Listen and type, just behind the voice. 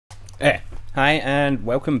Hey, hi and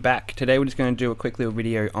welcome back. Today we're just going to do a quick little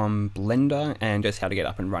video on Blender and just how to get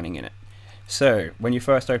up and running in it. So when you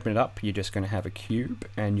first open it up, you're just going to have a cube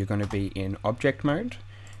and you're going to be in object mode.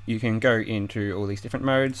 You can go into all these different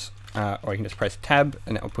modes, or you can just press tab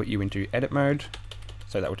and that will put you into edit mode.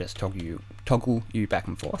 So that will just toggle you back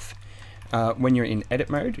and forth. When you're in edit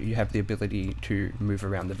mode, you have the ability to move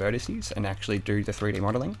around the vertices and actually do the 3D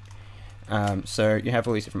modeling. So you have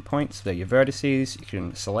all these different points, they're your vertices, you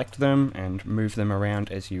can select them and move them around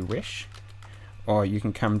as you wish, or you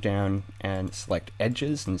can come down and select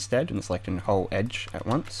edges instead and select a whole edge at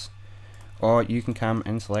once, or you can come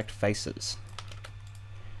and select faces.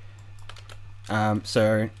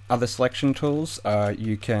 So other selection tools,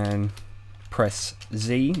 you can press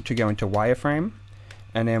Z to go into wireframe,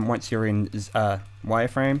 and then once you're in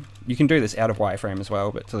wireframe, you can do this out of wireframe as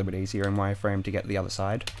well, but it's a little bit easier in wireframe to get the other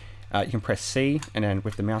side. You can press C, and then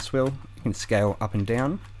with the mouse wheel you can scale up and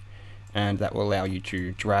down, and that will allow you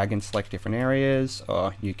to drag and select different areas,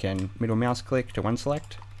 or you can middle mouse click to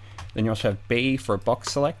unselect. Then you also have B for a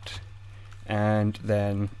box select, and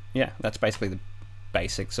then yeah, that's basically the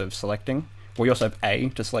basics of selecting. We also have A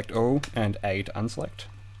to select all and A to unselect,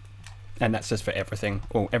 and that's just for everything,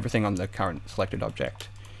 or everything on the current selected object.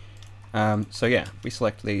 So yeah, we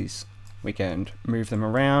select these. We can move them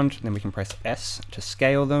around, then we can press S to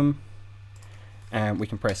scale them, and we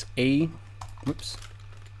can press E, whoops,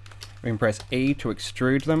 we can press E to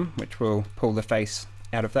extrude them, which will pull the face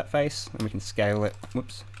out of that face, and we can scale it,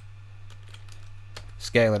 whoops,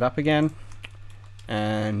 scale it up again,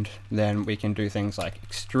 and then we can do things like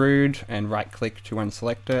extrude and right click to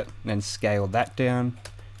unselect it, and then scale that down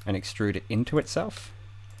and extrude it into itself,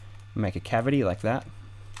 make a cavity like that.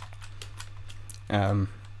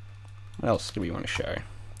 What else do we want to show?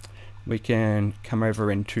 We can come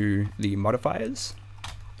over into the modifiers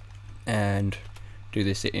and do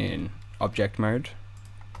this in object mode.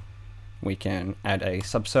 We can add a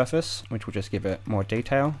subsurface, which will just give it more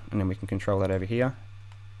detail, and then we can control that over here.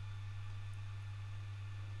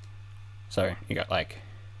 So you got like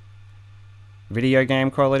video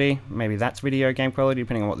game quality, maybe that's video game quality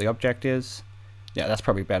depending on what the object is. Yeah, that's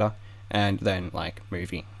probably better. And then like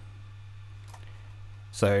movie.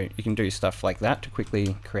 So you can do stuff like that to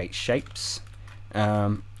quickly create shapes.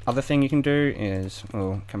 Other thing you can do is,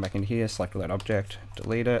 we'll come back into here, select all that object,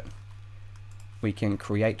 delete it. We can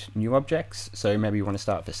create new objects, so maybe you want to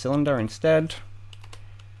start with a cylinder instead,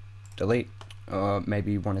 delete, or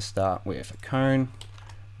maybe you want to start with a cone.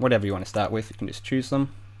 Whatever you want to start with, you can just choose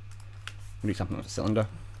them. We'll do something with a cylinder.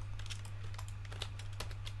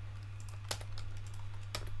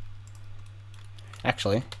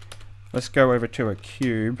 Actually, let's go over to a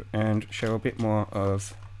cube and show a bit more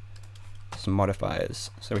of some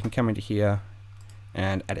modifiers. So we can come into here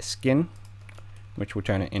and add a skin, which will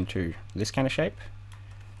turn it into this kind of shape.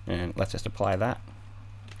 And let's just apply that.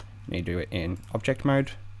 We do it in object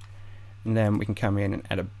mode. And then we can come in and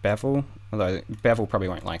add a bevel, although bevel probably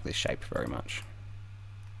won't like this shape very much.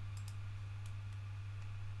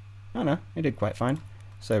 Oh no, it did quite fine.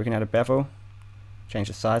 So we can add a bevel, change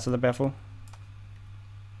the size of the bevel.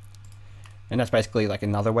 And that's basically like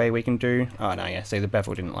another way we can do. Oh no, yeah, see the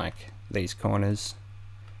bevel didn't like these corners.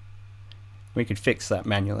 We could fix that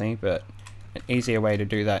manually, but an easier way to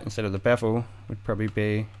do that instead of the bevel would probably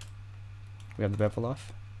be, we have the bevel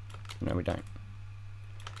off? No, we don't.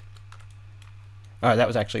 Oh, that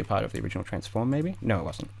was actually a part of the original transform maybe? No, it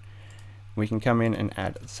wasn't. We can come in and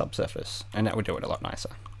add subsurface, and that would do it a lot nicer.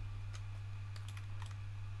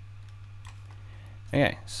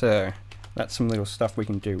 Okay, so that's some little stuff we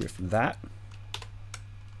can do with that.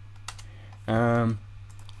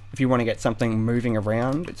 If you want to get something moving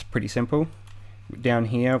around, it's pretty simple. Down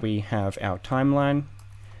here we have our timeline,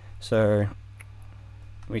 so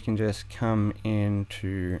we can just come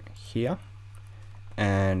into here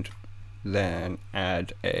and then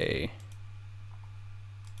add a,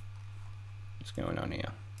 what's going on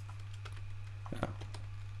here? Oh.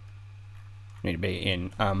 Need to be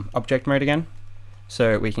in object mode again.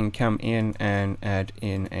 So we can come in and add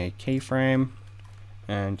in a keyframe,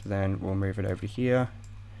 and then we'll move it over here,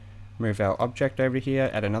 move our object over here,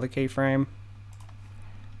 add another keyframe,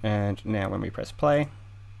 and now when we press play,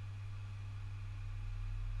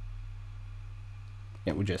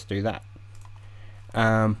 it will just do that.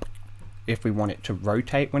 If we want it to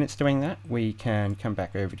rotate when it's doing that, we can come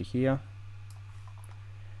back over to here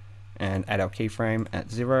and add our keyframe at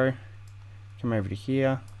 0, come over to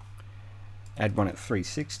here, add one at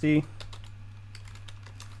 360,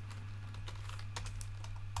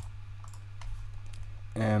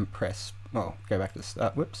 and press, well, go back to the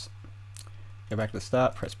start, whoops, go back to the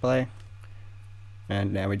start, press play,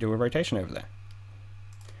 and now we do a rotation over there.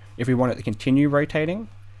 If we want it to continue rotating,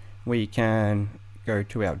 we can go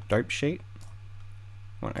to our dope sheet.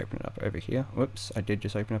 I want to open it up over here. Whoops, I did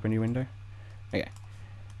just open up a new window. Okay,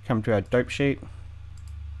 come to our dope sheet,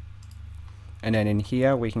 and then in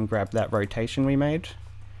here we can grab that rotation we made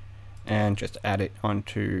and just add it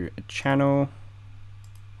onto a channel.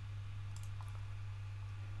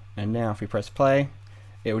 And now if we press play,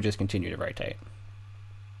 it will just continue to rotate.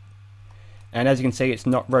 And as you can see, it's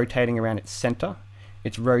not rotating around its center.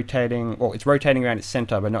 It's rotating, well, it's rotating around its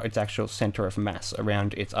center, but not its actual center of mass,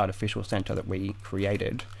 around its artificial center that we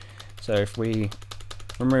created. So if we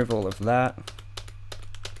remove all of that,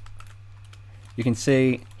 you can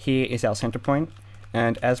see here is our center point,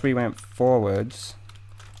 and as we went forwards,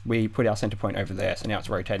 we put our center point over there, so now it's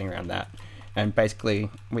rotating around that. And basically,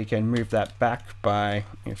 we can move that back by,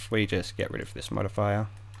 if we just get rid of this modifier,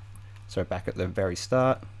 so back at the very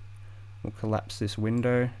start, we'll collapse this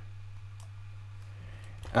window.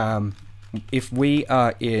 If we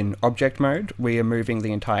are in object mode, we are moving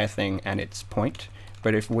the entire thing and its point,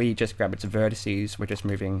 but if we just grab its vertices, we're just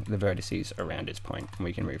moving the vertices around its point, and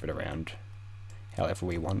we can move it around however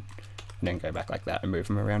we want, and then go back like that and move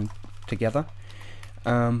them around together.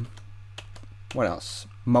 What else?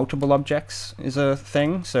 Multiple objects is a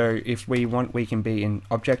thing, so if we want, we can be in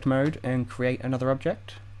object mode and create another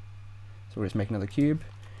object. So we'll just make another cube.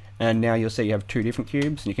 And now you'll see you have two different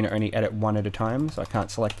cubes, and you can only edit one at a time, so I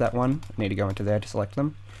can't select that one. I need to go into there to select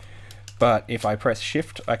them. But if I press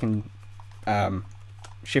shift, I can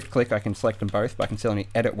shift click, I can select them both, but I can still only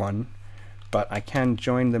edit one. But I can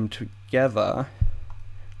join them together.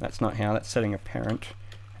 That's not how, that's setting a parent.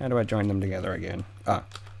 How do I join them together again?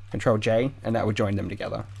 Control J, and that will join them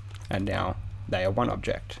together. And now they are one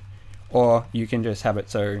object. Or you can just have it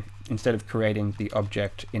so instead of creating the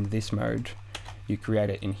object in this mode, you create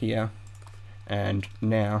it in here, and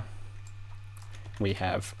now we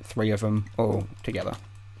have three of them all together.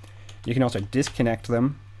 You can also disconnect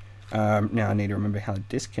them. Now I need to remember how to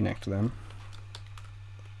disconnect them.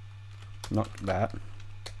 Not that.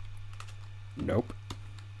 Nope.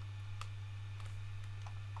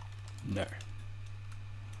 No.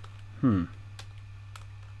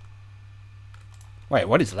 Wait,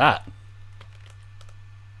 what is that?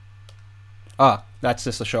 Ah, that's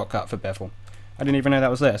just a shortcut for bevel. I didn't even know that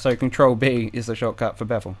was there. So Control B is the shortcut for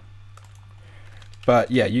bevel. But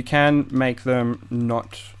yeah, you can make them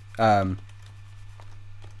not,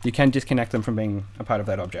 you can disconnect them from being a part of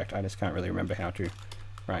that object. I just can't really remember how to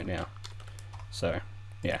right now. So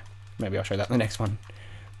yeah, maybe I'll show that in the next one.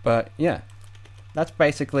 But yeah, that's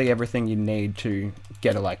basically everything you need to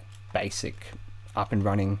get a basic up and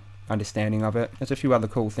running understanding of it. There's a few other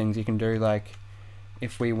cool things you can do, like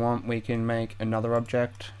if we want, we can make another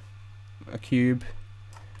object, a cube.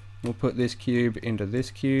 We'll put this cube into this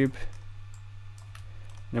cube,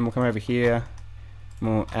 then we'll come over here,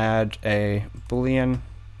 we'll add a boolean,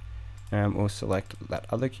 and we'll select that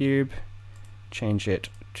other cube, change it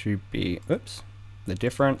to be, oops, the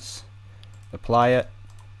difference, apply it.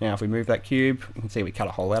 Now if we move that cube, you can see we cut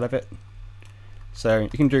a hole out of it. So you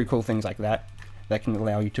can do cool things like that. That can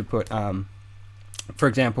allow you to put, for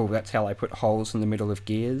example, that's how I put holes in the middle of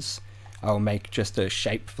gears. I'll make just a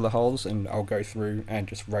shape for the holes, and I'll go through and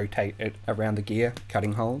just rotate it around the gear,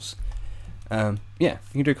 cutting holes. Yeah, you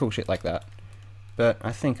can do cool shit like that. But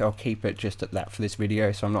I think I'll keep it just at that for this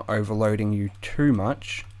video, so I'm not overloading you too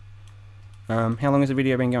much. How long has the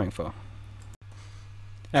video been going for?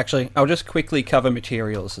 Actually, I'll just quickly cover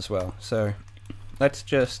materials as well. So let's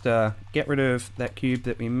just get rid of that cube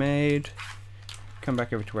that we made, come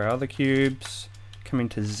back over to our other cubes, come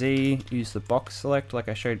into Z, use the box select like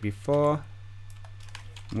I showed before.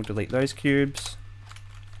 We'll delete those cubes,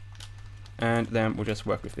 and then we'll just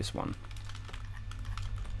work with this one.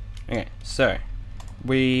 Okay, so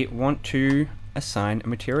we want to assign a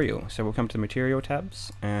material. So we'll come to the material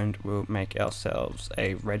tabs, and we'll make ourselves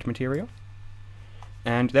a red material.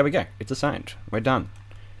 And there we go, it's assigned, we're done.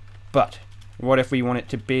 But what if we want it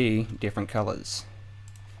to be different colors?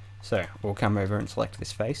 So we'll come over and select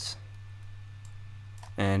this face,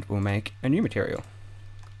 and we'll make a new material.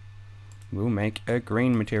 We'll make a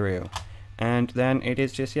green material, and then it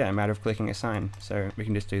is just, yeah, a matter of clicking assign. So we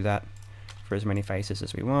can just do that for as many faces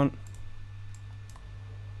as we want.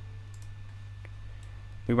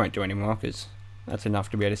 We won't do any more because that's enough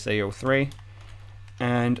to be able to see all three.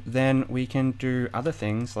 And then we can do other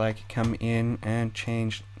things like come in and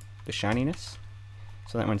change the shininess.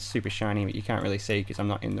 So that one's super shiny, but you can't really see because I'm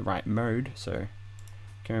not in the right mode. So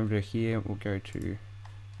come over to here, we'll go to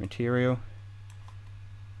material.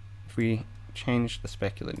 If we change the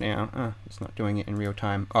specular now, it's not doing it in real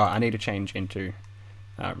time. Oh, I need to change into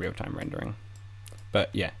real-time rendering. But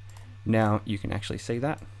yeah, now you can actually see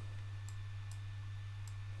that.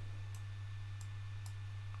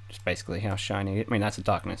 Just basically how shiny it, I mean that's the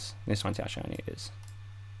darkness, this one's how shiny it is.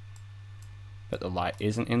 But the light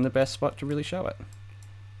isn't in the best spot to really show it.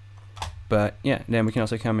 But yeah, then we can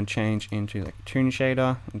also come and change into like a toon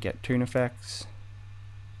shader and get toon effects.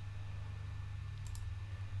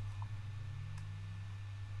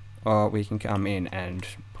 Or we can come in and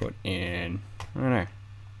put in, I don't know,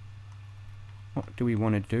 what do we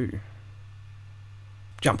want to do?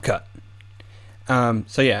 Jump cut.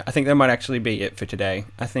 So yeah, I think that might actually be it for today.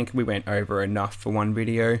 I think we went over enough for one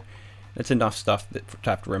video. It's enough stuff that to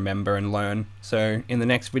have to remember and learn. So in the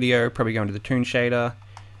next video, probably go into the toon shader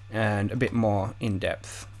and a bit more in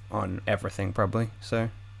depth on everything probably. So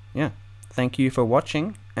yeah, thank you for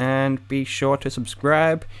watching, and be sure to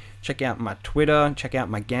subscribe. Check out my Twitter, check out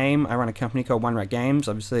my game. I run a company called One Right Games,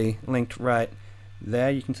 obviously linked right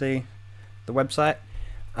there. You can see the website.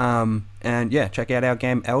 And yeah, check out our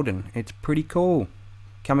game Elden. It's pretty cool.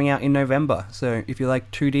 Coming out in November. So if you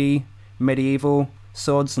like 2D, medieval,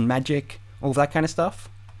 swords and magic, all that kind of stuff,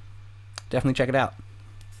 definitely check it out.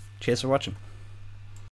 Cheers for watching.